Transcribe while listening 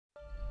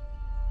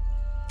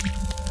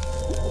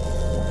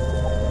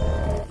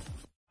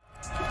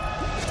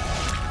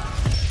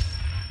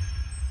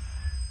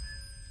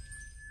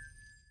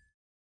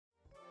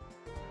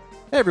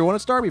Hey everyone,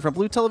 it's Darby from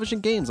Blue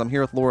Television Games. I'm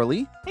here with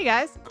Lauralee. Hey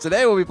guys.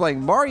 Today we'll be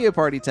playing Mario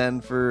Party 10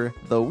 for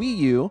the Wii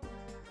U.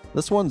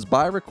 This one's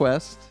by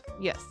request.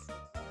 Yes.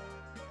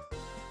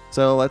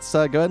 So let's go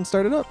ahead and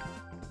start it up.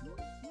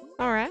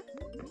 All right.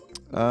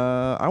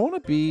 I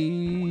want to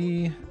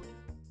be...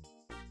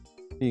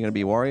 Are you going to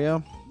be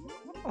Wario?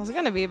 I was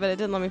gonna be, but it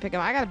didn't let me pick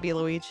him. I gotta be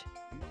Luigi.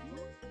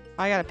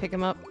 I gotta pick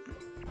him up.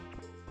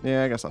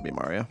 Yeah, I guess I'll be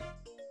Mario.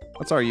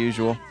 That's our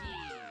usual.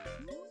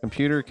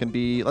 Computer can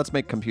be... Let's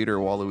make computer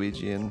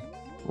Waluigi and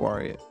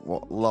Wario.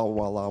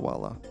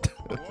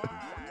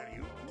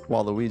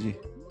 Waluigi.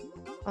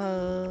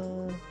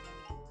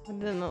 It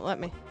didn't let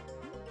me.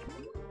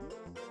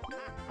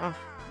 Oh.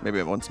 Maybe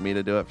it wants me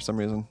to do it for some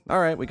reason.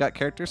 All right, we got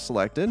characters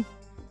selected.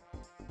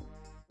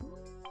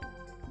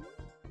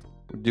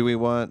 Do we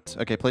want...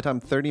 Okay,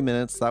 playtime 30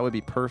 minutes. That would be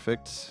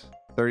perfect.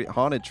 30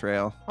 Haunted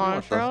Trail.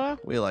 Haunted Trail?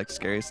 We like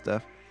scary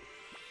stuff.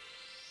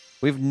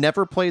 We've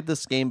never played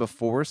this game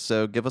before,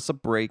 so give us a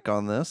break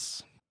on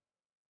this.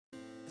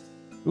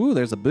 Ooh,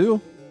 there's a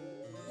Boo.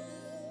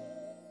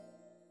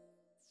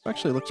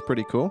 Actually looks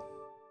pretty cool.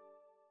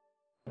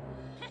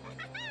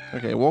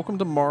 Okay, welcome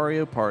to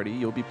Mario Party.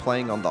 You'll be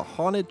playing on the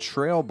Haunted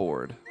Trail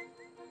board.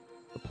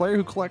 The player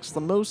who collects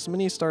the most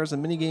mini-stars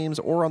in mini-games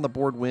or on the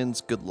board wins.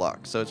 Good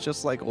luck. So it's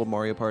just like old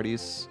Mario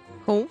parties.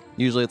 Cool.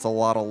 Usually it's a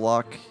lot of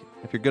luck.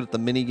 If you're good at the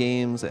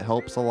mini-games, it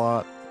helps a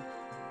lot.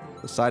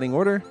 Deciding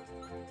order.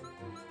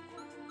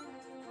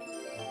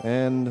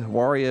 And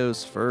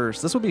Wario's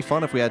first. This would be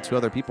fun if we had two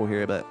other people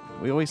here, but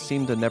we always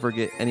seem to never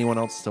get anyone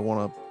else to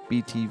want to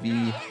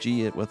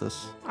BTG it with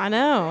us. I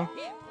know.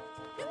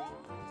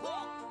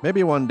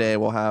 Maybe one day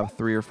we'll have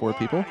 3 or 4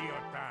 people.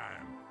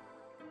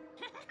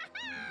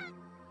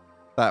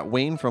 That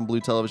Wayne from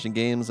Blue Television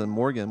Games and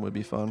Morgan would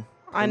be fun.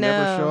 I They know.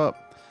 never show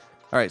up.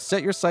 All right,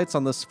 set your sights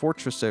on this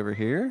fortress over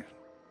here.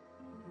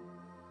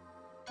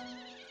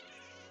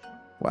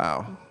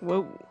 Wow.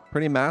 Whoa.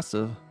 Pretty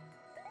massive.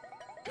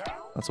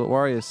 That's what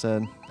Wario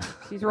said.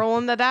 He's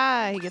rolling the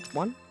die. He gets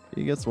 1.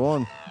 He gets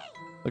 1.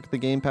 Look at the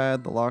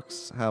gamepad. The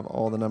locks have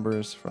all the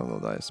numbers from the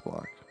dice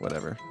block.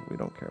 Whatever. We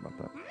don't care about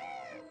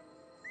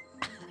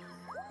that.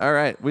 All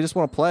right. We just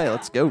want to play.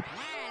 Let's go.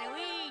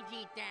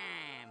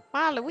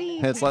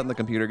 Waluigi. It's letting the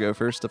computer go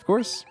first, of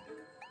course.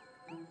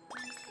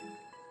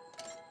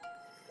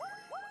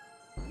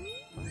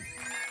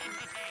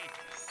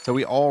 So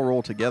we all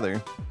roll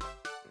together.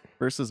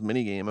 Versus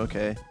minigame.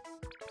 Okay.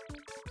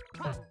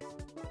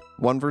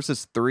 1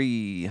 versus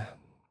 3.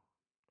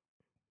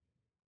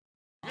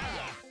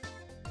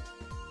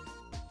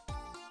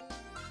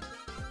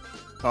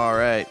 All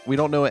right. We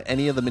don't know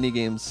any of the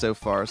minigames so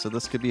far, so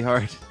this could be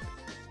hard.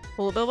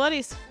 Pull the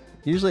buddies.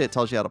 Usually it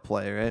tells you how to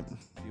play, right?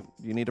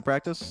 You need to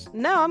practice?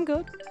 No, I'm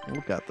good.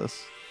 We've got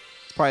this.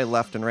 It's probably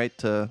left and right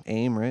to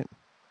aim, right?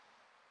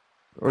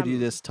 Or do you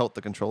just tilt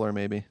the controller,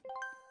 maybe?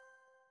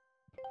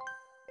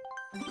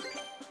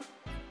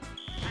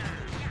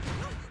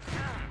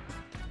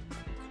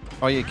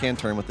 Oh, you can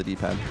turn with the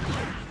D-pad.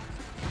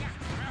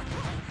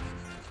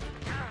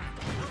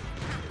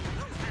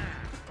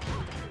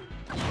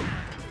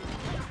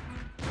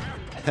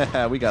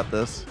 We got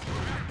this.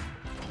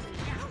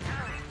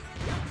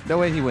 No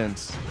way he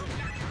wins.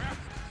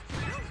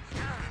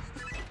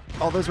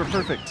 Oh, those were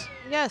perfect.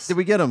 Yes. Did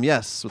we get him?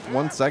 Yes, with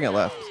 1 second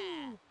left.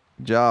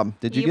 Good job.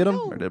 Did you get him?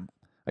 know. Or did...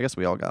 I guess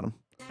we all got him.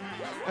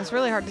 It's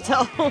really hard to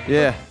tell.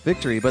 Yeah,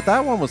 victory. But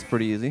that one was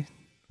pretty easy.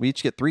 We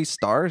each get 3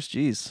 stars.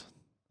 Jeez.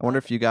 I wonder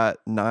if you got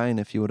 9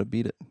 if you would have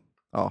beat it.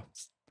 Oh,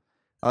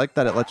 I like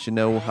that it lets you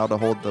know how to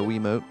hold the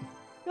Wiimote.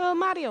 Oh,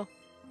 Mario.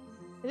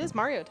 It is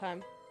Mario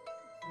time.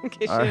 In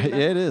case All you right, didn't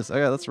yeah, know. it is.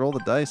 Okay, let's roll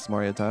the dice,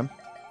 Mario time.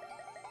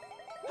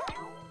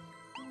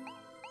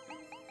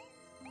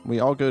 We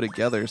all go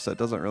together, so it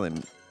doesn't really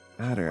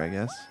matter, I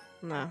guess.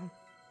 No.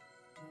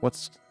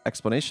 What's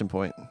explanation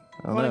point? I I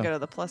don't want know. to go to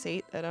the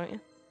 +8, though, don't you?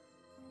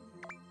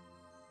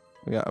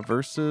 We got a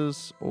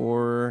versus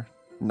or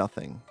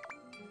nothing.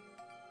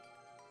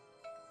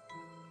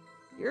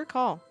 Your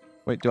call.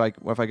 Wait,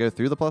 if I go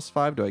through the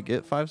 +5, do I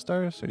get 5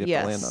 stars, or do you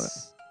have to land on it?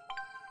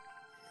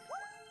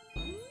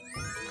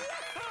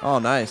 Oh,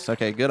 nice.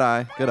 Okay, good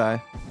eye. Good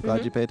eye.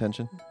 Glad you pay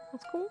attention.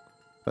 That's cool.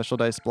 Special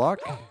dice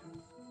block.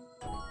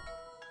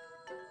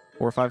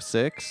 4, 5,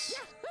 6.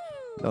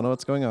 Don't know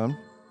what's going on.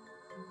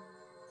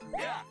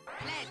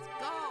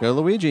 Go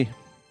Luigi.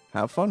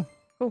 Have fun.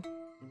 Cool.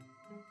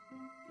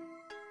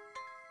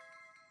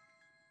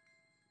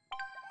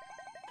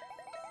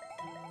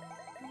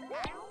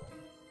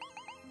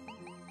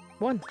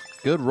 One.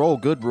 Good roll.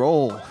 Good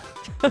roll.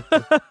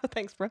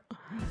 Thanks, bro.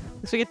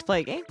 So we get to play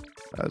a game.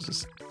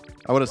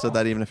 I would have said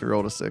that even if you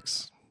rolled a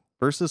 6.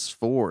 Versus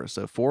 4.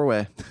 So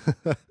 4-way.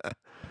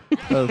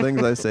 The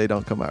things I say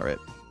don't come out right.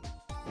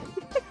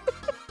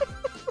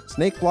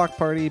 Snake block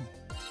party.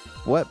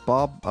 What,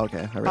 Bob?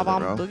 Okay, I read that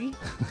Bob wrong. Boogie.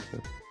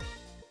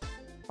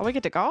 Oh, we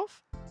get to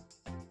golf?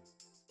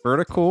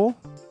 Vertical.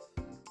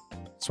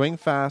 Swing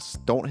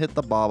fast. Don't hit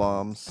the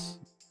bob-ombs.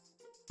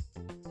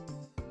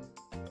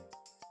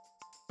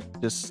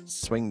 Just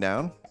swing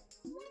down?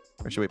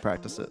 Or should we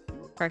practice it?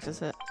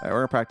 practice it. All right, we're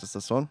gonna practice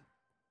this one.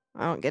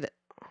 I don't get it.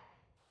 I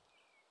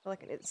feel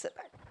like I need to sit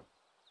back.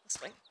 This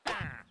way.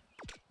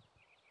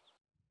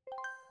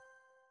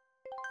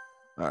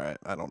 All right,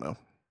 I don't know.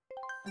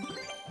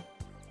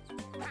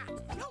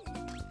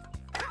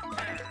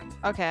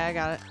 Okay, I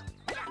got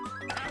it.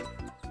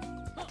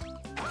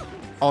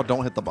 Oh,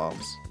 don't hit the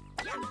bombs.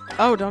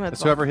 Oh, don't hit It's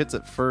the ball. whoever hits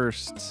it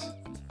first.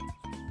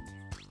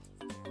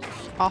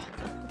 Oh,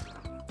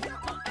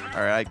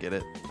 All right, I get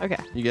it. okay.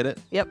 You get it?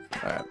 Yep.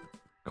 All right.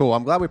 Cool.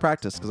 I'm glad we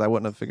practiced because I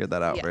wouldn't have figured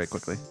that out very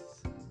quickly.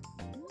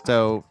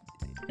 So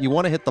you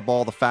want to hit the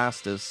ball the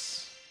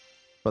fastest,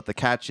 but the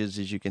catch is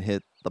you can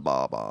hit the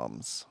ball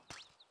bombs.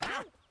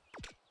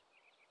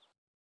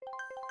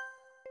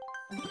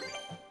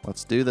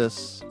 Let's do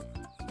this.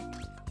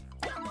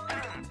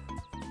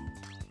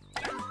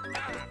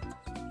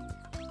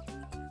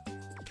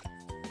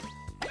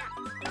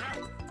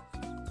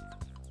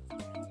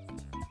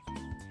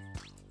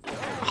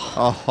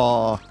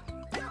 Oh,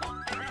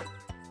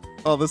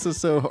 oh, this is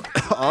so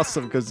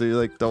awesome because you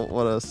like don't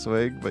want to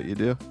swing, but you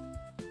do.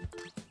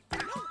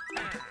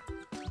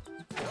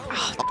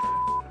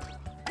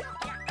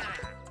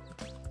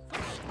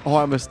 Oh,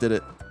 I almost did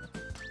it.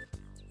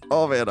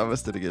 Oh man, I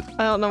missed it again.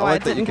 I don't know I why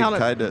like it that you didn't count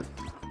can it. kind of.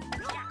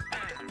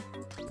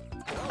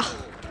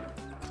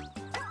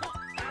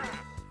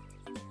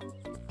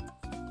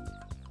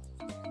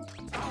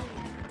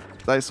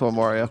 Nice one,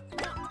 Mario.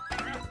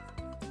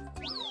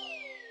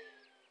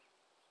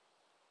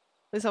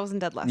 At least I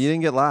wasn't dead last. You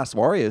didn't get last.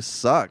 Wario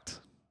sucked.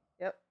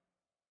 Yep.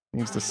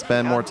 Needs to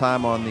spend more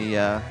time on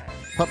the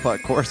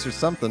putt-putt course or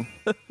something.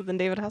 Than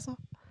David Hasselhoff.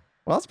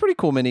 Well, that's a pretty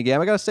cool mini game.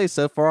 I gotta say,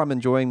 so far I'm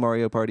enjoying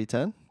Mario Party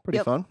 10. Pretty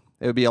Yep. fun.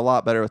 It would be a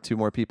lot better with 2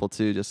 more people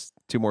too. Just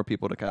 2 more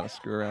people to kind of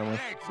screw around with.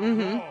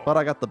 Mm-hmm. But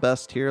I got the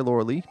best here,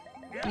 Lauralee.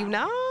 You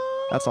know.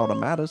 That's all that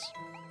matters.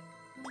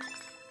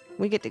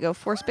 We get to go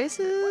 4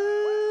 spaces.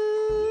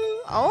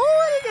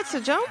 Oh, he gets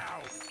to jump.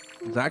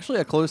 It's actually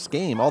a close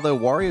game. Although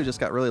Wario just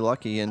got really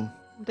lucky and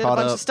Did a caught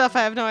bunch up. of stuff.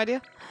 I have no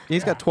idea.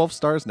 He's got 12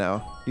 stars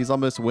now. He's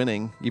almost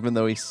winning, even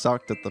though he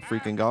sucked at the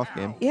freaking golf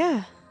game.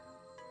 Yeah.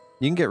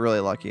 You can get really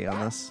lucky on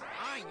this.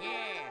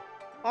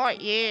 Oh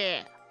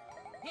yeah.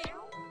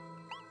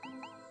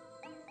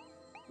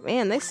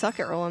 Man, they suck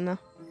at rolling though.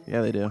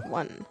 Yeah, they do.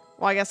 1.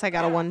 Well, I guess I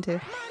got a 1 too.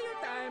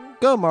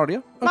 Go, Mario.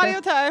 Okay. Mario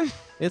time.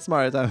 It's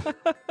Mario time.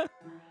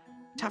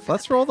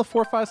 Let's roll the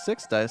 4, 5,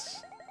 6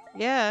 dice.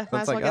 Yeah,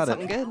 might as I well got get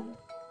it. something good.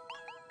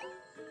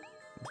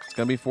 It's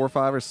gonna be 4,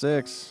 5, or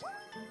 6.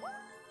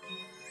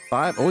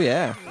 5. Oh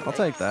yeah, I'll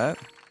take that.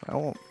 I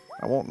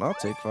won't not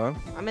take 5.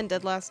 I'm in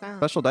dead last now.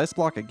 Special dice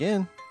block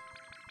again.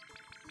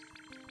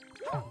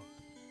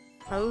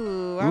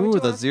 Oh, why would Ooh, you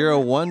the wanna- 0,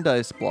 1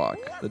 dice block.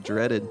 The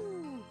dreaded.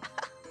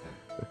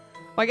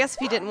 Well, I guess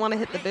if you didn't want to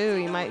hit the boo,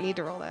 you might need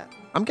to roll that.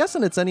 I'm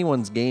guessing it's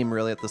anyone's game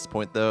really at this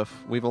point though.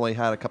 If we've only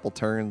had a couple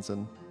turns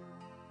and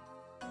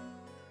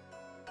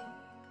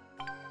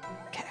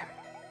Okay.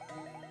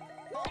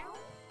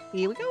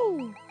 Here we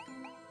go.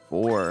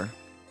 4.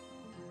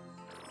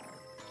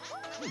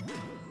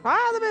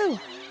 Ah, the boo.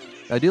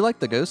 I do like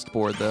the ghost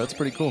board though. It's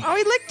pretty cool. Oh,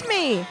 he licked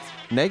me.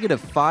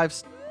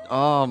 -5.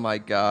 Oh my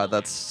god,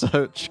 that's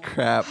such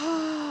crap.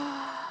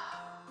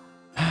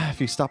 If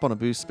you stop on a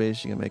boost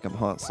space, you can make him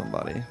haunt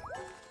somebody.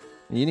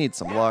 You need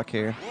some luck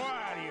here.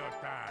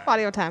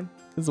 Audio time.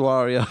 It's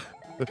Wario.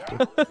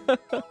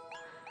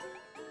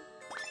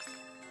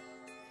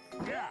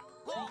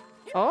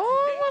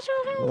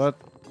 Oh, mushroom.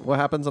 What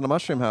happens in a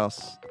mushroom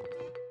house?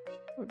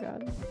 Oh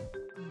god.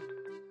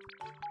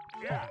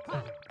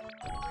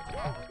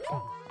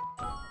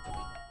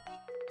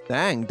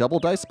 Dang, double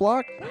dice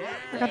block?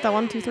 I got that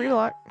 1, 2, 3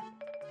 block.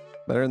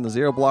 Better than the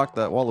 0 block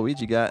that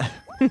Waluigi got.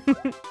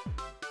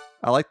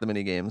 I like the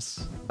mini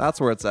games. That's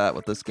where it's at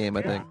with this game,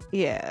 I think.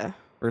 Yeah.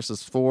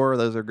 Versus 4,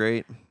 those are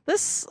great.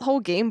 This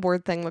whole game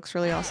board thing looks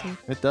really awesome.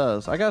 It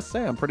does. I gotta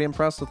say, I'm pretty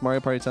impressed with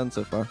Mario Party 10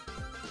 so far.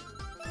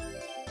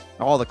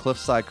 Oh, the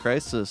Cliffside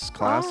Crisis,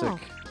 classic.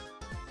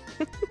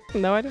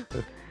 No idea.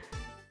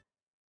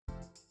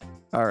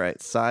 All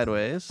right,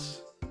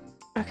 sideways.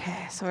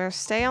 Okay, so we're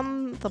stay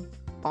on the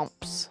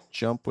bumps.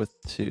 Jump with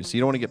 2. So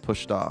you don't want to get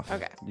pushed off.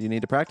 Okay. Do you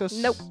need to practice?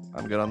 Nope.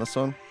 I'm good on this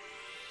one.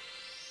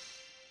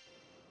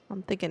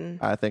 I'm thinking.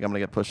 I think I'm gonna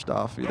get pushed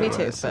off either Me way.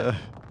 too, So.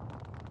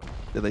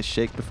 Do they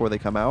shake before they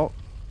come out?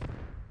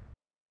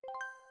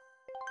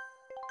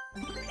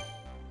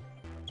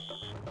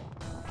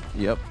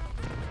 Yep.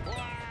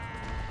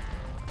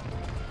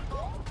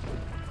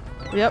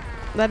 Yep,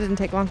 that didn't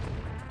take long.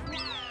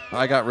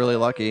 I got really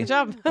lucky. Good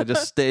job. I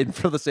just stayed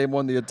for the same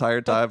one the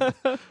entire time.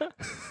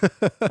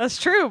 That's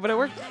true, but it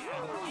worked.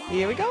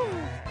 Here we go.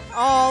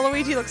 Oh,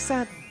 Luigi looks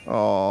sad.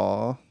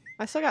 Aw.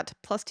 I still got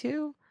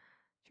 +2.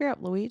 Cheer up,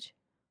 Luigi.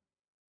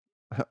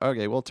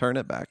 Okay, we'll turn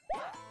it back.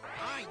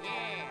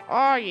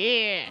 Oh,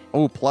 yeah.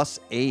 Oh,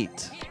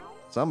 +8.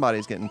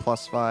 Somebody's getting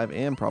 +5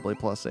 and probably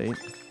 +8.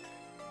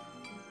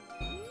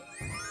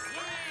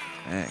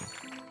 Dang.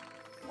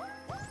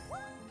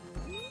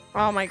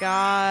 Oh, my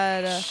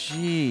God.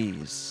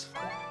 Jeez.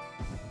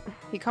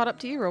 He caught up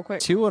to you real quick.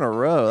 2 in a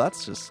row.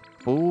 That's just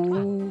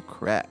Oh,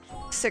 crap.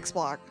 6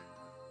 block.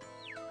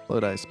 Slow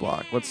dice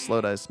block. What's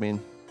slow dice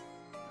mean?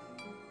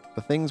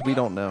 The things we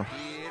don't know.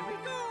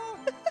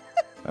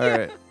 All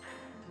right.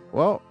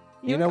 Well,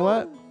 you know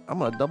what? I'm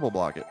going to double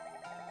block it.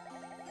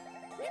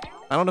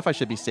 I don't know if I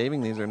should be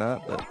saving these or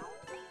not, but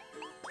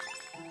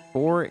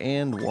 4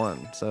 and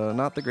 1. So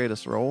not the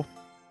greatest roll.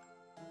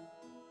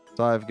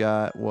 So I've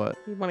got what?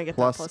 You want to get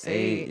plus that plus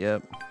 8.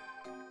 Yep.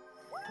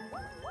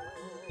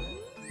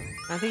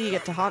 I think you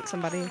get to haunt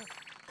somebody.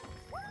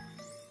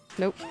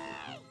 Nope.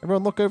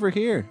 Everyone look over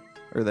here.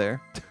 Or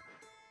there.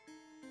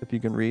 If you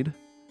can read.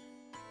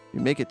 If you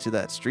make it to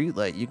that street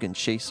light, you can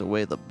chase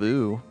away the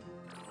boo.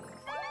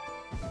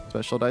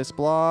 Special dice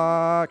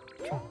block.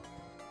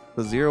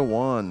 The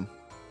 0-1.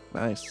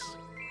 Nice.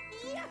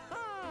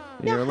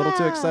 You're a little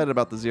too excited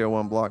about the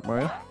 0-1 block,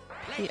 Mario.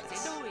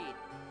 Yes.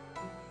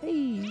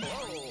 Hey.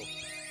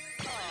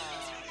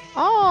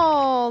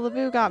 Oh, the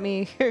boo got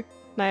me. And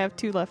I have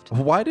 2 left.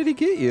 Why did he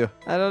get you?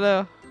 I don't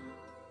know.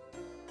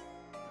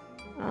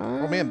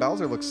 Oh man,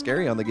 Bowser looks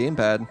scary on the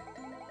gamepad.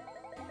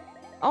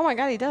 Oh my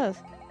god, he does.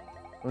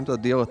 I wonder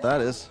what the deal with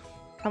that is.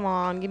 Come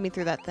on, get me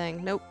through that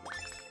thing. Nope.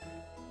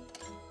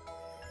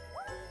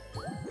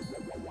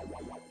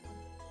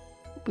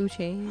 Boo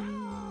change.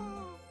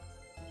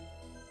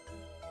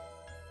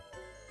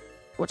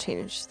 We'll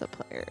change the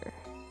player.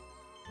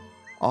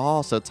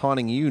 Oh, so it's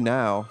haunting you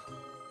now.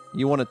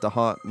 You want it to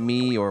haunt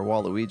me or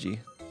Waluigi.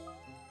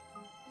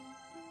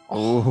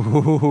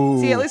 Oh.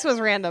 See, at least it was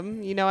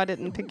random. You know I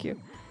didn't pick you.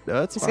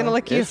 No, it's He's fine. gonna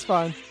lick you. It's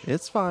fine.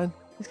 It's fine.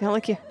 He's gonna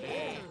lick you.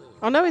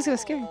 Oh no, he's gonna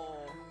scare you.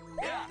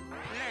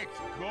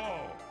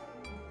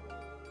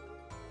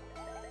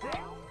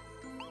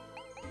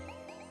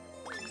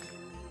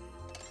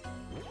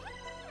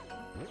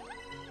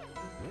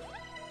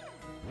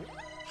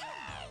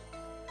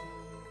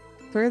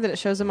 It's weird that it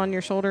shows him on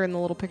your shoulder in the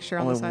little picture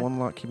on the Only side. one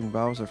lock keeping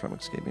Bowser from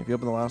escaping. If you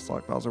open the last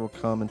lock, Bowser will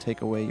come and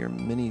take away your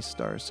mini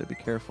stars, so be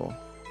careful.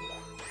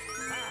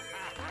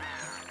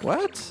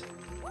 What?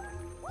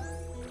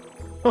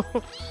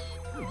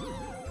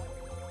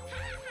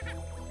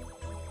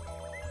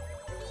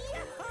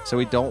 So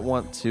we don't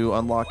want to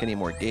unlock any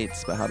more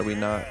gates, but how do we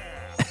not?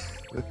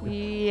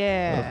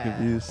 Yeah. I'm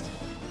confused.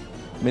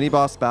 Mini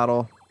boss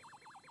battle.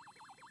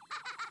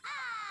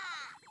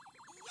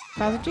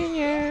 Bowser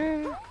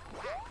Jr.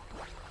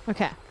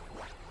 Okay.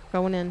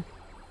 Going in.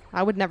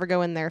 I would never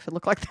go in there if it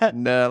looked like that.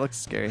 No, it looks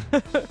scary.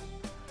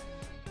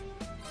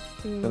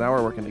 So now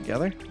we're working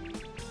together.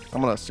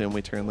 I'm gonna assume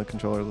we turn the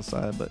controllers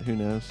aside, but who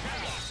knows?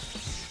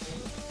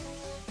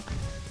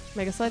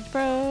 Mega Sledge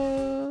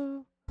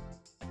Bro.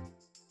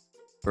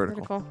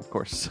 Vertical, of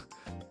course.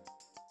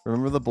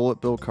 Remember the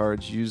bullet bill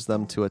cards. Use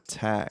them to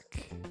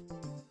attack.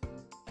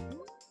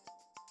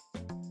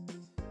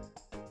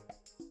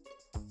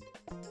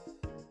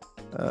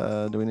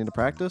 Do we need to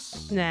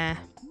practice? Nah.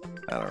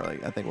 I don't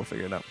really. I think we'll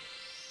figure it out.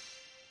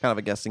 Kind of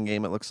a guessing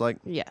game, it looks like.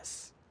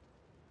 Yes.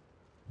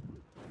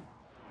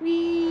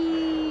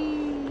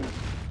 Whee!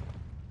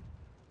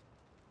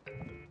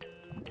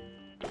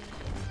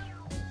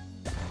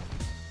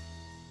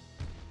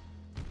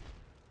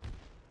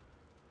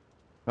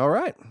 All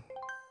right.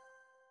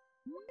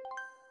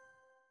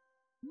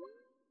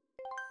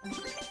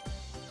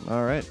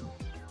 All right.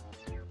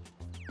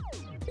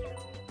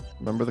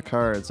 Remember the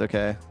cards.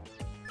 Okay.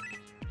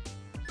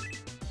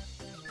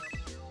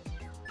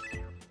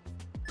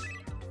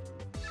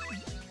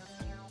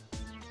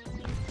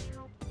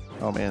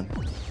 Oh, man.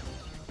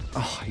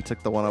 Oh, he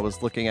took the one I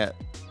was looking at.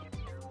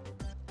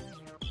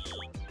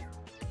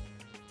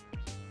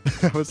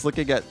 I was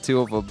looking at 2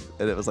 of them,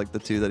 and it was like the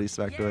 2 that he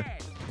smacked away.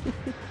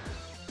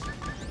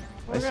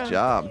 Nice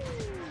job.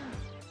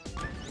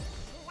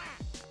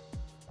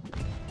 I'm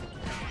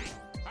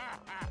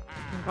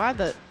glad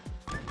that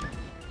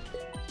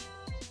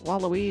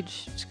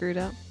Waluigi screwed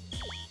up.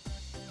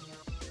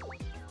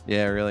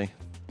 Yeah, really.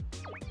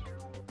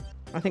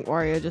 I think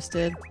Wario just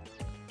did.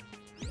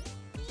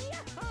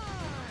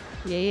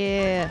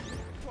 Yeah.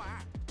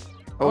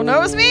 Oh no,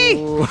 it was me!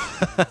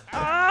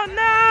 Oh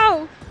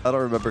no! I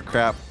don't remember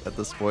crap at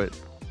this point.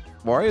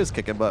 Wario's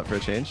kicking butt for a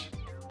change.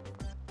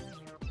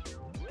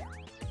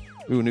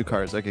 Ooh, new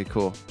cards. Okay,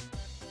 cool.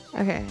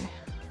 Okay.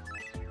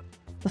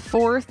 The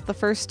 4th, the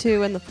first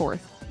 2, and the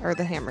 4th are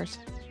the hammers.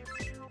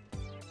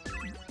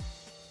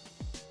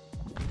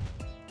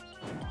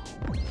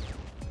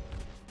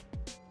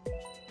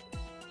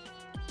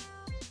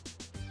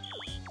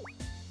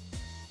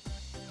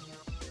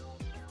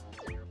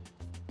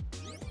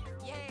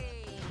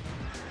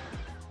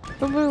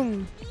 Boom,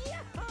 boom.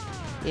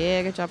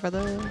 Yeah, good job,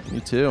 brother. You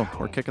too.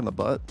 We're kicking the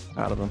butt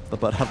out of him. The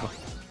butt out of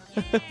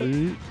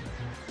him.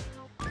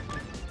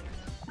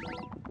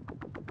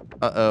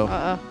 Uh-oh.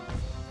 Uh-oh.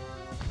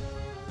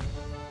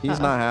 He's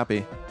not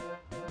happy.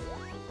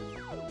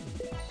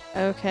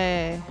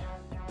 Okay.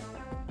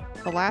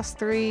 The last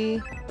 3,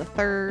 the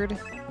 3rd,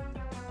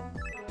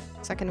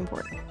 2nd, and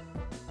 4th.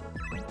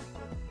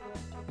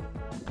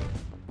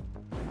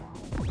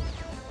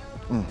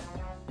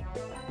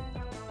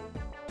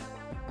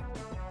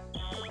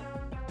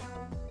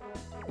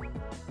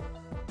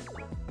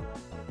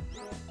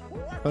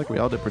 feel like we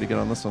all did pretty good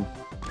on this one.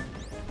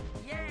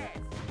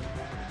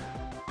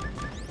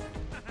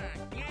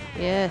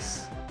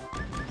 Yes.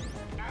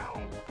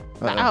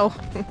 Uh-oh. Ow.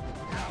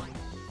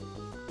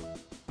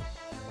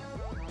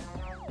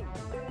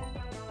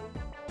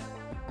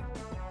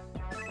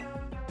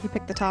 You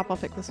pick the top, I'll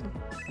pick this one.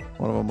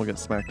 One of them will get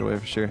smacked away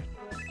for sure.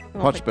 And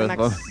I'll Watch pick the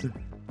both of them.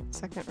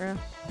 Second row.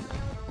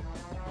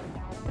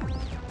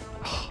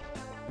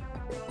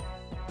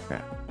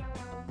 Crap.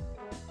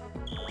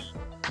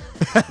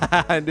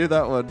 I knew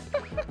that one.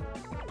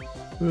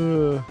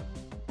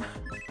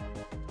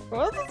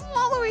 What's this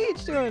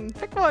Waluigi doing?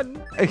 Pick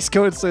one. He's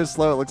going so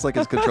slow, it looks like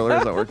his controller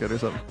isn't working or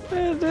something.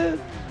 It did.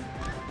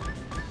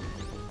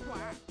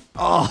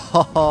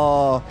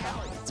 Oh,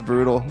 it's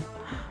brutal.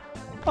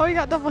 Oh, you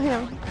got double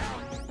him.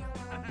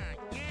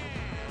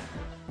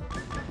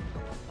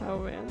 Oh,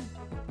 man.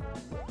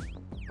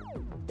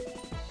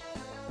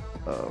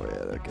 Oh,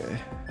 man, okay.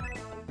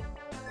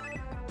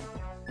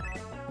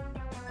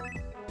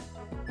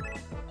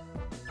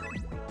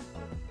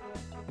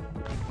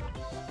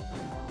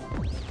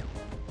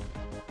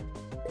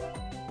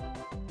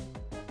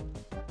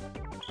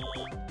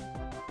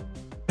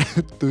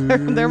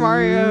 They're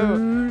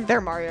Mario. They're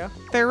Mario.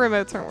 Their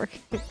remotes aren't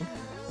working.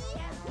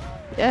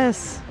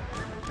 Yes.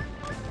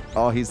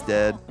 Oh, he's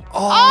dead.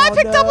 Oh, I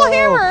picked double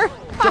hammer.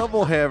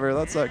 Double hammer.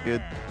 That's not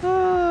good.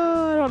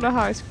 Oh, I don't know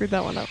how I screwed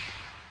that one up.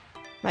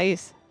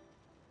 Nice.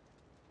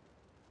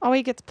 Oh,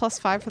 he gets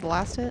 +5 for the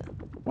last hit.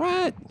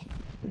 What?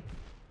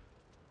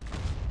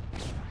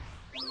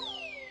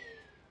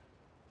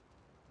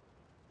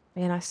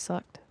 Man, I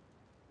sucked.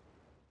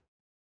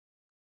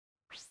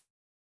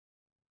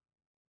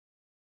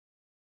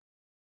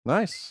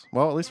 Nice.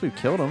 Well, at least we've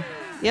killed him.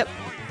 Yep.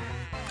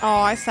 Oh,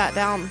 I sat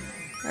down.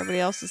 Everybody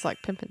else is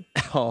like pimping.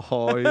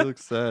 Oh, he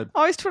looks sad.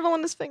 Oh, he's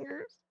twiddling his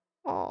fingers.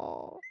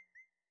 Oh.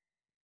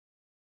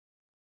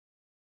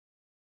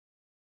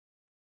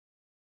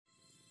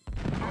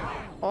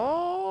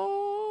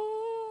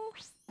 Oh.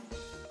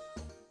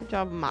 Good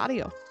job,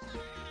 Mario.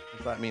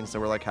 That means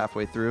that we're like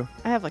halfway through.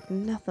 I have like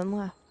nothing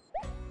left.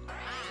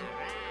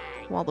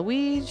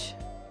 Waluigi.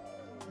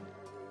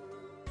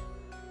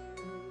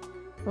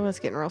 Oh, it's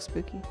getting real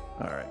spooky.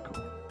 All right,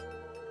 cool.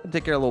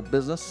 Take care of a little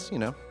business, you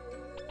know.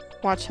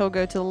 Watch, he'll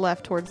go to the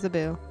left towards the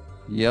boo.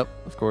 Yep,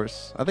 of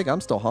course. I think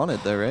I'm still haunted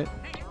though, right?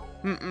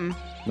 Mm-mm.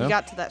 No? You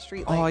got to that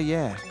street light. Oh,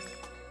 yeah.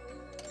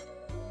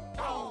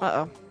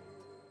 Uh-oh.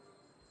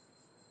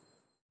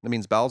 That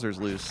means Bowser's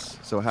loose.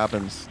 So what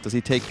happens? Does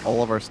he take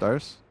all of our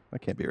stars? That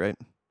can't be right.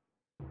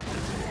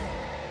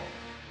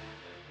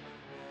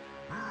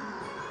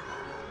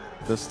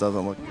 This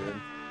doesn't look good.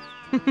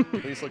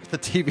 Please look at the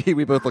TV.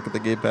 We both look at the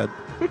gamepad.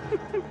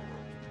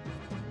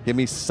 Give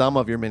me some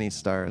of your mini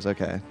stars.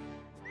 Okay.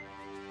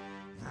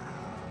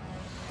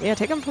 Yeah,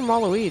 take him from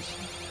Waluigi.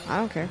 I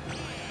don't care.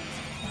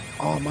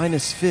 Oh,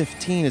 minus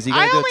 15. Is he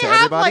going I to do it only to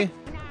have everybody?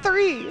 like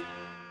 3.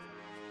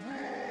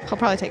 He'll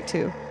probably take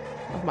 2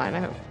 of mine, I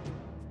hope.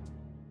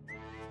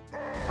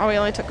 Oh, he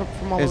only took them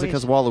from Waluigi. Is it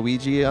because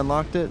Waluigi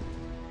unlocked it?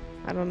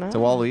 I don't know. So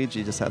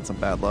Waluigi just had some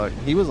bad luck.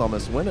 He was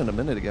almost winning a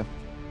minute ago.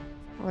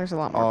 Well, there's a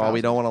lot more. Oh, we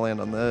Bowser. don't want to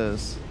land on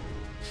those.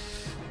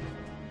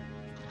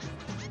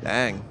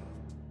 Dang.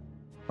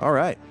 All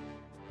right.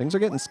 Things are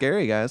getting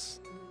scary, guys.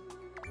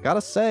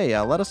 Gotta say,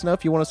 let us know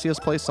if you want to see us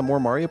play some more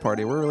Mario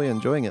Party. We're really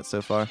enjoying it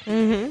so far.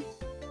 Mm-hmm.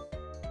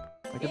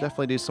 I could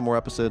definitely do some more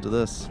episodes of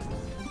this.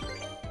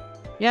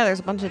 Yeah, there's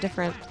a bunch of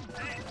different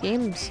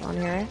games on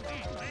here, right?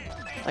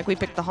 Like we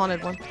picked the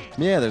haunted one.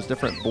 Yeah, there's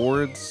different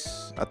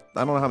boards. I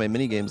don't know how many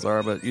mini games there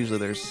are, but usually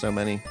there's so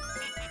many.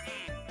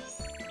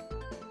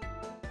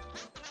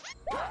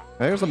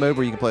 There's a mode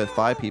where you can play with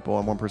 5 people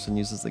and one person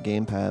uses the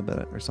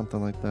gamepad or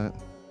something like that.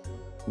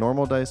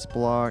 Normal dice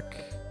block.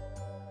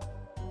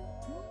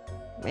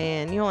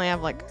 Man, you only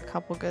have like a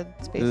couple good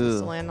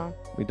spaces to Ugh. land on.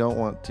 We don't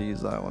want to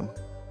use that one.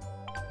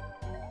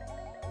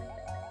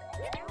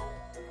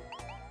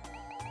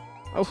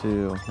 Oh.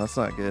 2. That's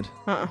not good.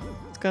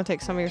 It's gonna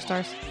take some of your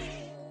stars.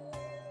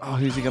 Oh,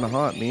 who's he gonna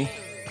haunt? Me?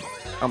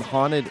 I'm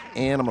haunted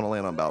and I'm gonna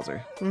land on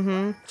Bowser.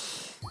 Mm-hmm.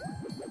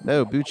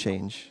 No, boo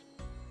change.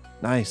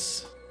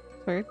 Nice.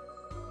 Weird.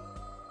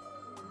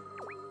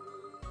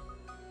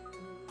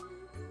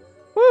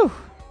 Woo!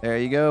 There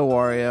you go,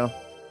 Wario.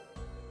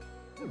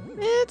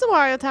 It's a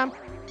Wario time.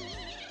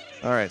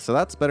 All right, so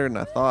that's better than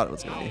I thought it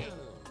was gonna be.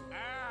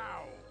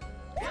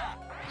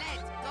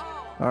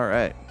 All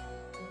right.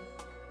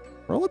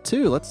 Roll a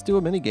 2. Let's do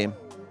a mini game.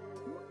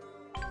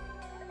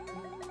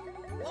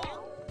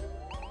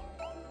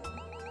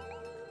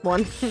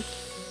 One. Bowser.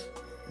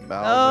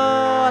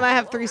 Oh, and I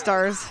have 3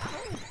 stars.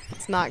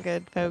 It's not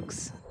good,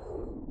 folks.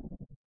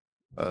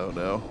 Oh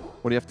no.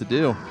 What do you have to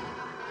do?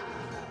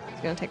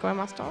 It's gonna take away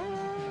my star.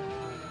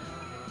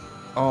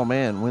 Oh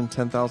man, win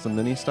 10,000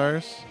 mini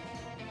stars?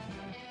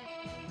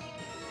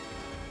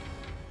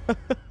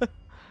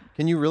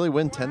 Can you really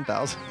win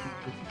 10,000?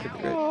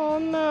 Oh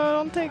no,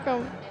 don't take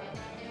them.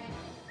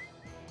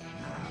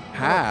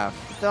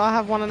 Half. Do I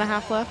have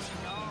 1.5 left?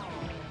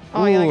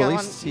 Oh Ooh, yeah, I got at one.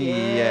 least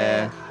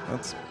yeah.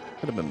 That's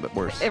Could have been a bit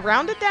worse. It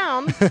rounded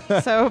down.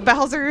 So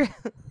Bowser,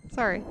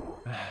 sorry.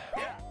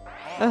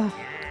 Ugh.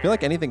 I feel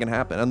like anything can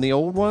happen. On the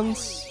old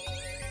ones,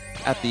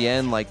 at the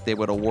end, like they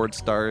would award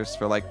stars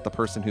for like the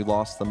person who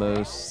lost the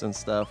most and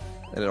stuff,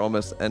 and it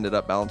almost ended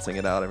up balancing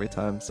it out every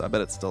time. So I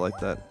bet it's still like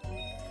that.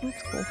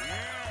 That's cool.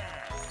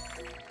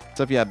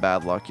 So if you have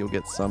bad luck, you'll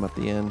get some at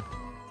the end.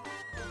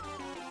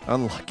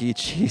 Unlucky,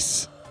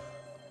 jeez.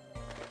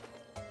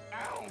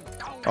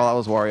 Oh, that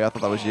was Wario. I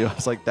thought that was you. I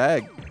was like,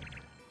 dag.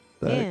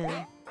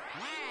 Man.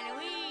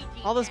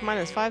 All this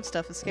 -5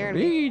 stuff is scaring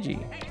me. Luigi.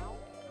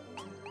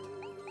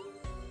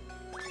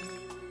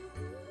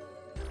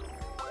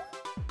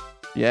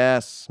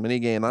 Yes,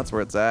 minigame. That's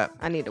where it's at.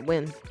 I need to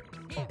win.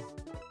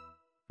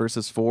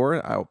 Versus 4,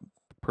 I'm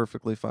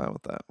perfectly fine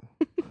with that.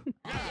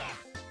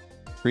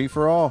 Free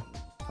for all.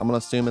 I'm going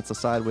to assume it's a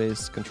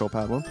sideways control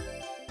pad one.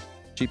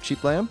 Cheap,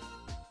 cheap lamb.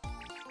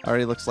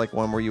 Already looks like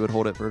one where you would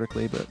hold it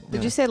vertically, but...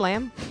 Did you say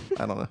lamb?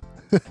 I don't know.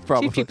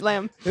 Probably. Cheap, cheap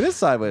lamb. It is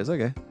sideways.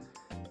 Okay.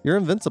 You're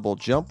invincible.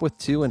 Jump with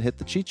 2 and hit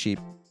the cheat sheet.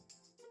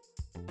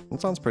 That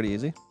sounds pretty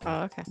easy.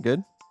 Oh, okay.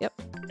 Good?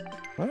 Yep.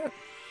 All right.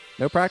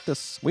 No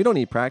practice. We don't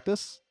need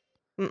practice.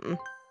 Mm-mm.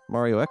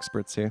 Mario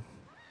experts here.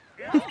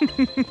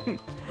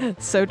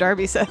 So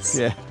Darby says.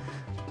 Yeah.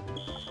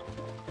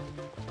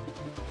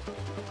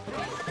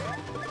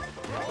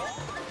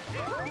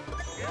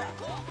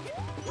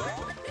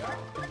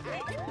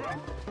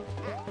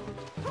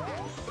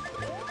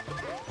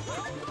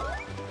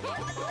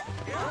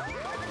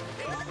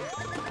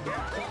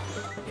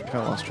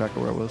 Kind of lost track of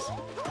where I was.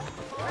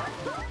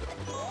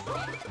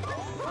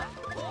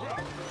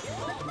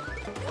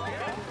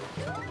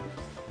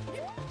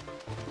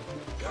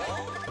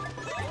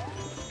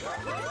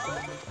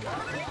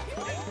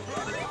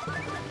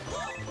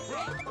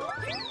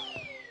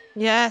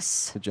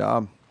 Yes. Good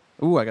job.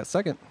 Ooh, I got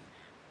second.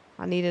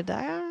 I needed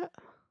that.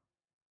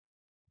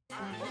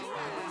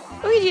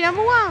 Luigi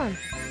 #1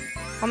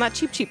 on that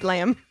cheap, cheap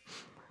lamb.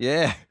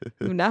 Yeah.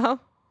 You know?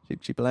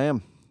 Cheap, cheap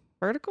lamb.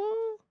 Vertical?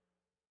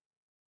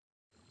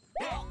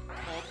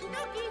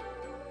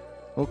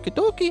 Okie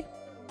dokie.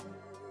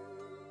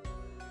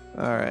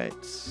 All right.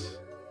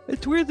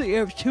 It's weird that you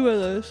have 2 of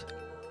those.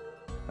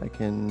 I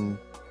can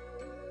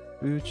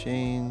food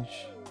change.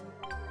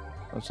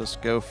 Let's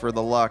just go for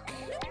the luck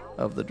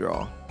of the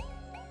draw.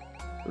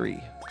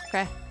 3.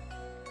 Okay.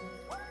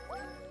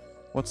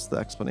 What's the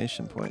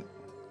explanation point?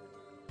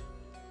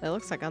 It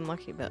looks like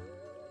unlucky, but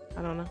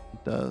I don't know.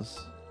 It does.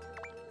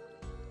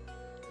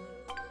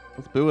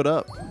 Let's boo it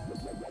up.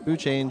 Boo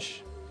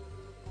change.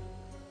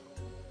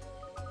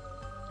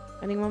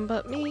 Anyone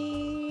but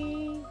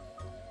me.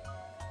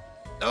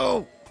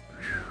 Oh!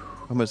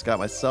 Almost got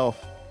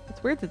myself.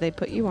 It's weird that they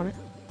put you on it.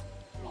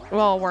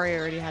 Well, Wario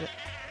already had it.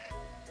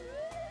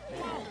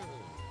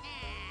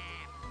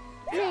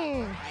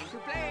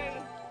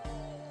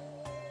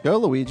 Go,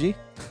 Luigi.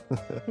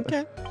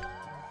 Okay.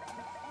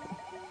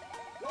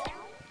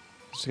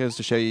 Just goes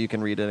to show you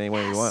can read it any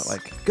way you want.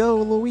 Like,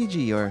 go,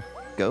 Luigi, or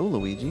go,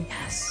 Luigi.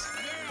 Yes.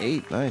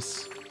 8.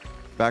 Nice.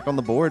 Back on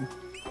the board.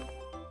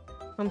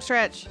 Home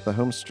stretch. The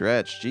home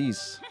stretch.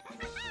 Jeez.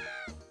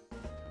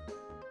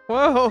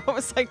 Whoa. I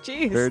was like,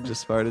 geez. Bird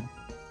just farted.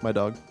 My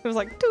dog. It was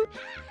like, toot.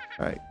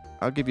 All right.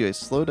 I'll give you a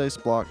slow dice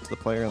block to the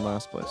player in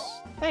last place.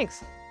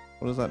 Thanks.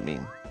 What does that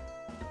mean?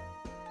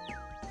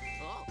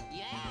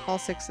 All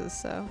 6s,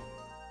 so.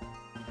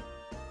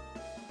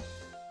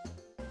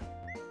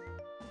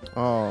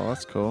 Oh,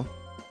 that's cool.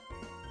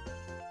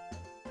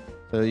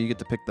 So you get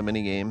to pick the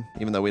mini game,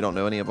 even though we don't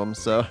know any of them.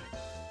 So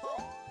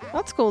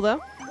That's cool,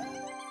 though.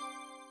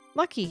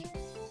 Lucky.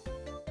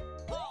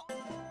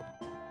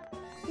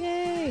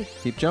 Yay.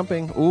 keep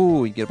jumping.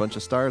 Ooh, you get a bunch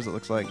of stars, it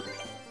looks like.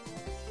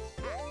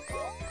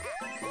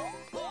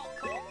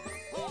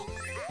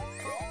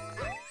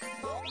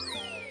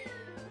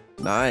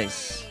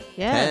 Nice.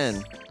 Yes.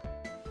 10.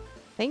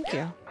 Thank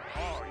you.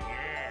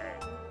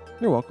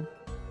 You're welcome.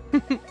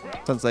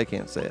 Since they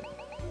can't say it.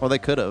 Well, they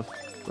could have,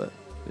 but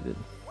they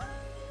didn't.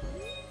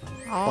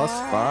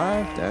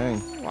 +5? Dang.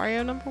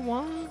 Wario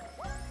 #1.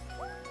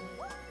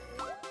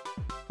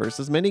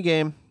 Versus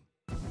minigame.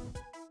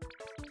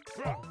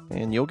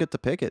 And you'll get to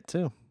pick it,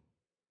 too.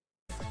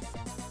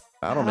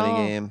 Battle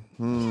minigame.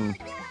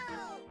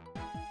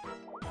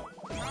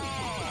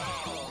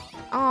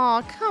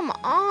 Oh, come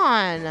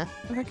on. What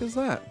the heck is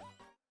that?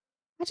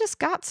 I just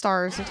got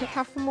stars. You took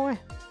half of them away.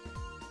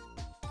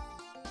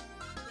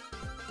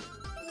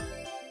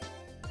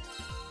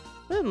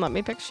 Didn't let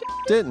me pick shit.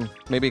 Didn't.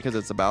 Maybe because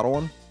it's a battle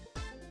one?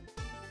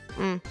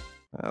 Mm.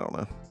 I don't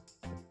know.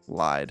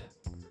 Lied.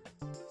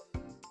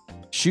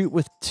 Shoot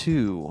with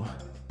 2.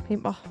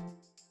 Paintball.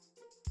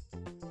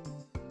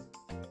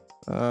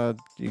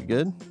 You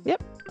good?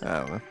 Yep. I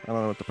don't know. I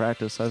don't know what to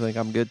practice. I think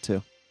I'm good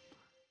too.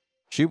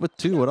 Shoot with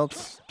 2. What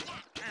else?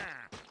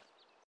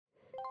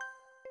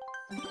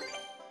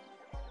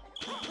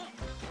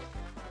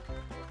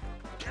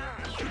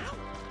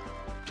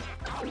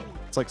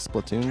 It's like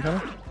Splatoon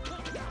kind of.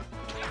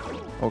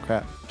 Oh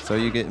crap. So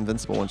you get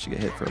invincible once you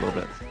get hit for a little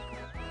bit.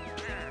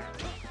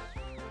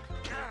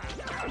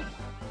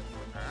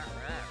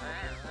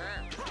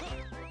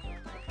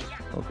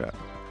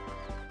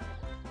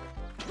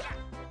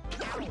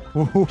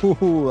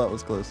 Ooh, that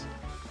was close.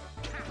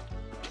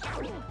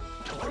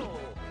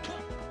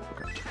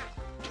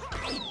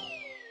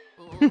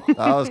 That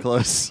was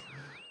close.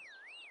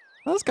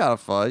 That was kind of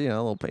fun, you know,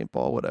 a little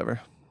paintball,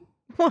 whatever.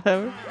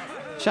 Whatever.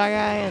 Shy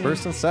Guy and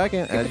First and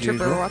second, as Tripper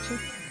usual. were watching.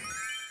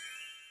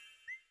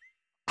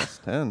 That's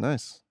 10,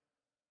 nice.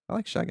 I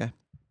like Shy Guy.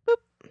 Boop.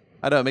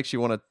 I know, it makes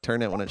you want to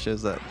turn it when it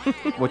shows that.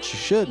 What you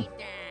should.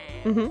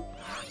 Mm-hmm.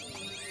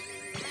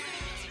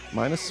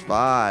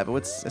 -5. Oh,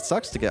 it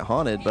sucks to get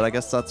haunted, but I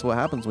guess that's what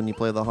happens when you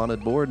play the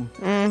haunted board.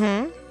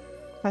 Mm-hmm.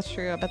 That's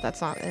true. I bet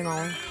that's not in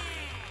all.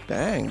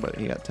 Dang, but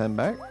he got 10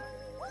 back.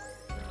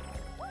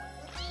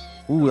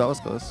 Ooh, that was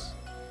close.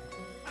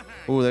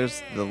 Ooh,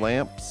 there's the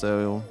lamp,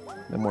 so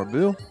no more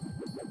boo.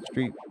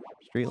 Street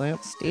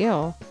lamp.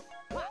 Steal.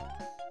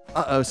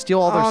 Uh-oh, steal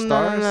all their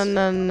stars?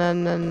 No.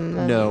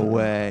 No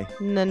way.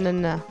 No.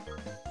 No!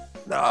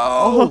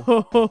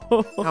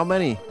 Oh. How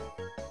many?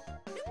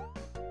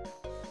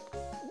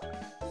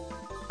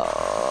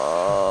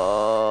 Oh.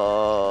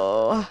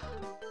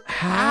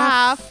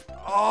 Half.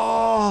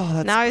 Oh,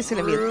 that's Now he's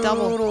going to be a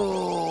double.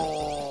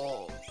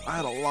 brutal. I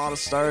had a lot of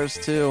stars,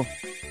 too.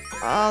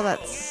 Oh,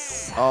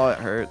 that's... Oh, it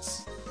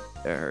hurts.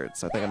 It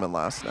hurts. I think I'm in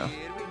last now.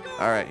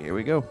 All right, here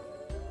we go.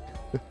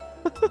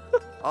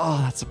 Oh,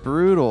 that's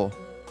brutal.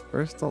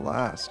 First to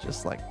last,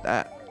 just like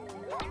that.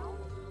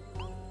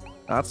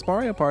 Not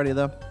Mario Party,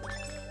 though.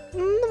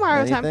 The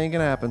Mario time. Anything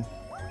can happen.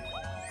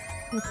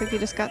 Looks like you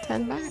just got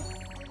 10 back.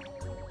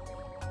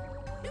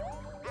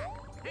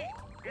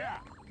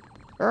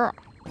 Girl.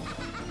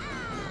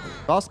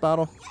 Boss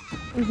battle.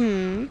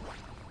 Mm-hmm.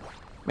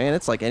 Man,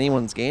 it's like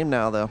anyone's game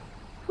now, though.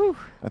 Whew.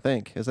 I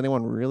think. Is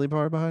anyone really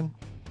far behind?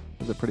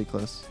 Is it pretty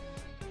close?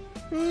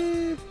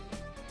 Mm.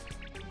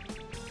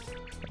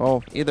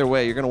 Oh, either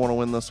way, you're going to want to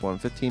win this one.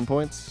 15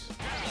 points.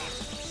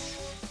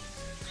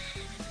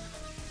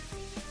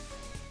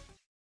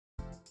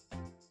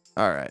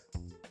 All right.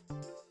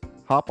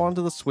 Hop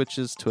onto the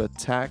switches to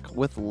attack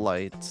with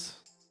light.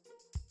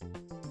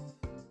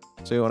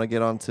 So you want to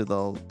get onto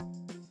the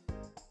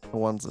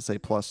ones that say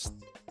plus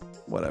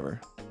whatever.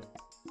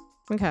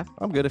 Okay.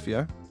 I'm good if you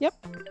are.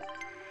 Yep.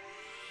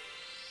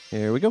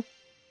 Here we go.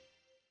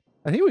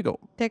 And here we go.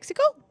 Dixie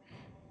go.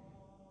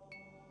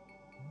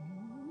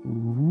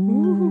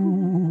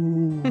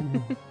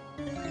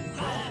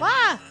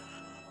 Wow.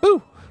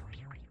 Boo!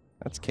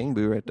 That's King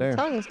Boo right there.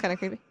 Tongue is kind of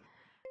creepy.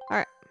 All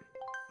right.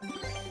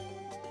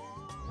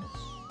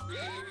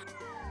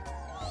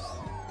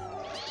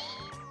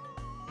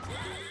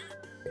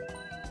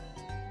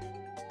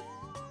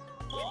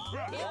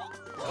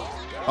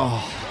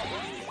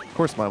 Oh, of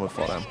course mine would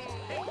fall down.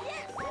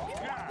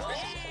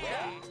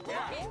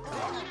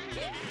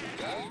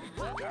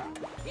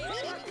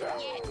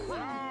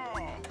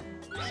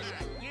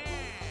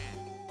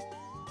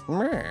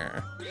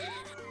 Meh.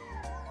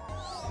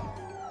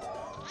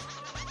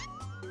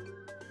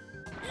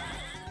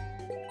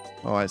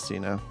 Oh, I see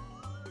now.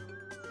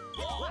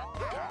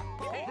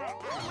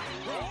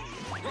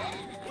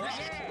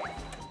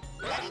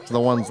 So the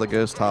ones the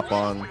ghost hop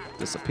on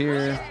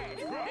disappear.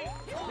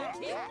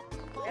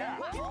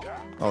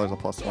 Oh, there's a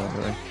 +1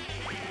 over there.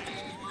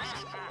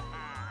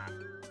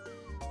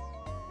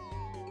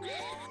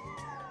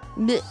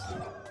 Blech.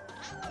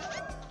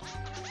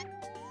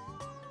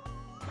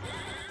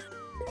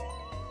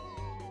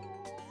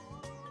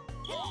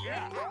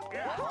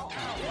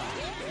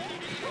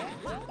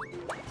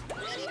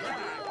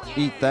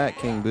 Eat that,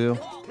 King Boo.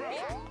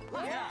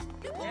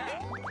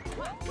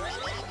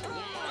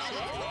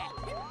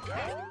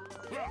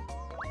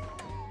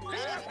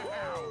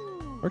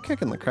 We're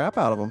kicking the crap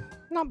out of him.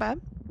 Not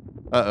bad.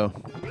 Uh-oh.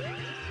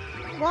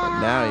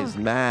 Wow. Now he's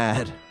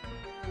mad.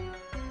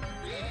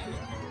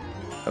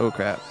 Oh,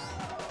 crap.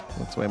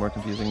 That's way more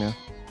confusing now.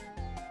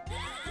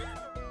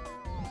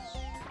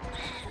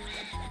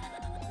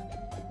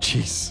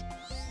 Jeez.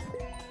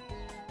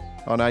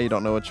 Oh, now you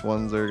don't know which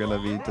ones are going to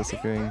be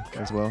disappearing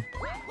as well.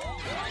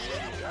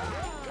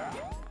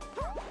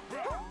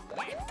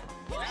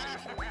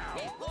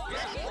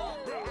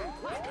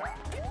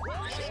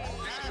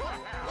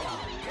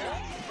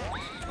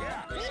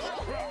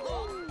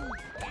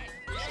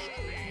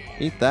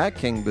 Eat that,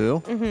 King Boo.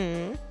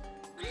 Mm-hmm.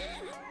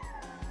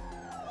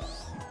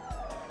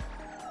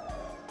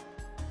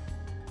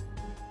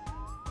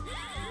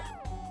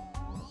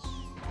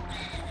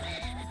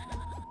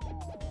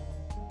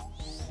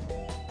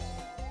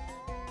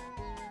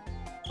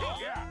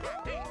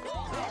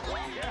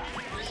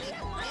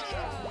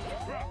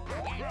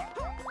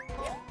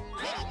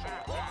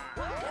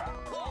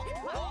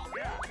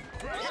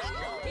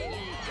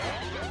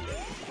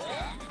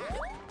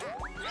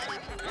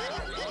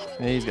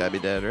 He's got to be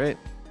dead, right?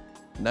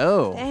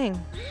 No.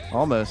 Dang.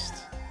 Almost.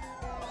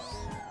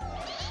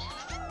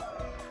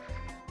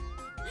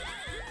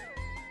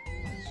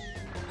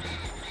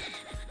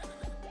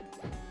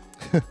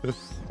 Kind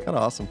of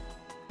awesome.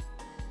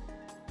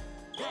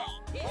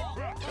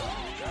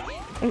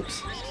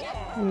 Oops.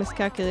 I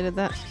miscalculated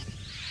that.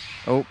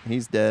 Oh,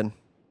 he's dead.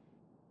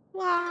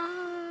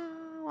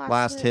 Wow.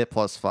 Last hit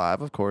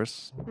 +5, of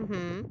course.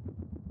 Mm-hmm.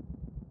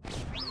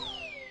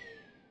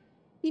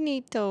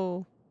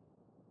 Finito.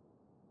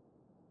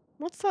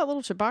 What's that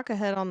little Chewbacca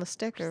head on the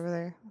stick over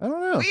there? I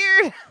don't know.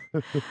 Weird.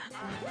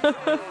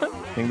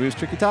 King Boo's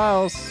Tricky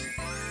Tiles.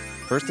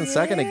 First and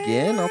second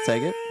again. I'll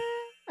take it.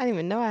 I didn't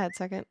even know I had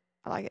second.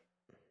 I like it.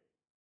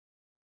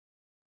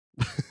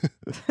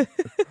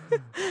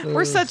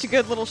 We're such a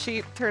good little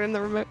sheep turning the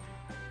remote.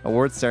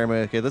 Award ceremony.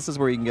 Okay, this is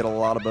where you can get a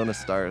lot of bonus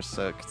stars,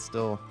 so it could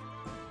still...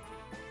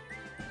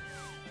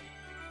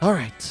 All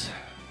right.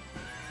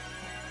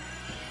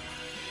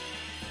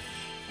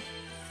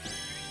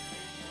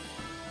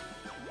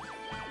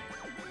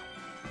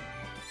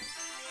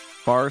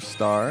 Bar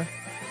star.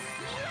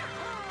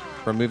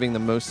 Removing the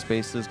most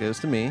spaces goes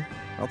to me.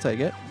 I'll take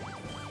it.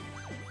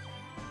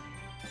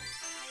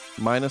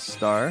 Minus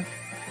star.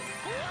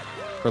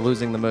 For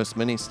losing the most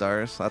mini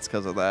stars. That's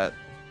because of that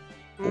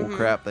bull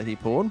crap that he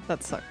pulled.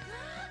 That sucked.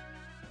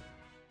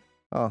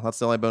 Oh, that's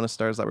the only bonus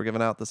stars that were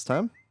given out this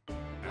time.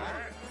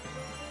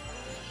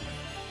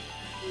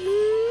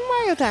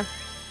 Mario time.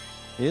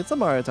 It's a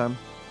Mario time.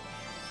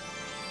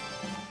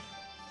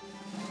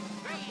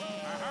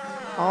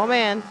 Oh,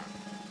 man.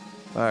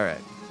 All right.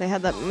 They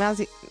had that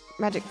magic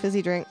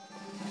fizzy drink.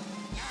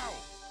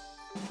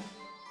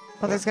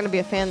 Oh, there's going to be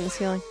a fan in the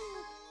ceiling.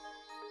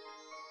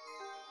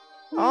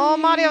 Oh,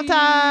 Mario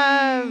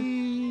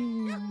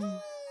time!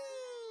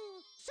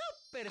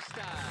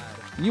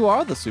 Superstar. You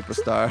are the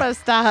superstar.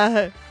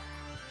 Superstar.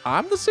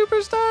 I'm the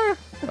superstar?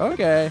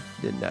 Okay.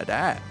 Didn't know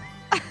that.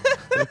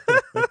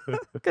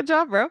 Good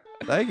job, bro.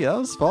 Thank you. That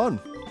was fun.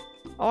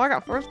 Oh, I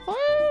got first place.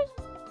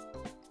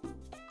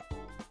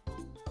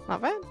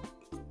 Not bad.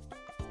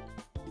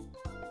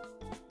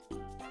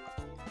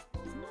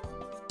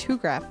 2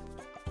 graph.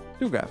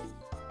 2 graph.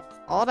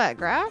 All that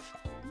graph?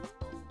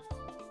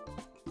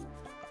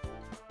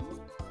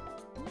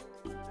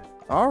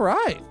 All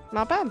right.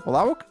 Not bad. Well,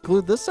 that will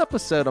conclude this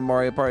episode of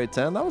Mario Party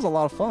 10. That was a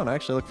lot of fun. I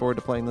actually look forward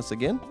to playing this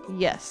again.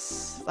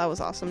 Yes, that was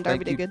awesome.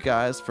 Darby Thank did you good.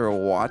 guys for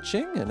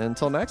watching, and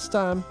until next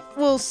time,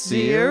 We'll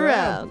see you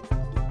around.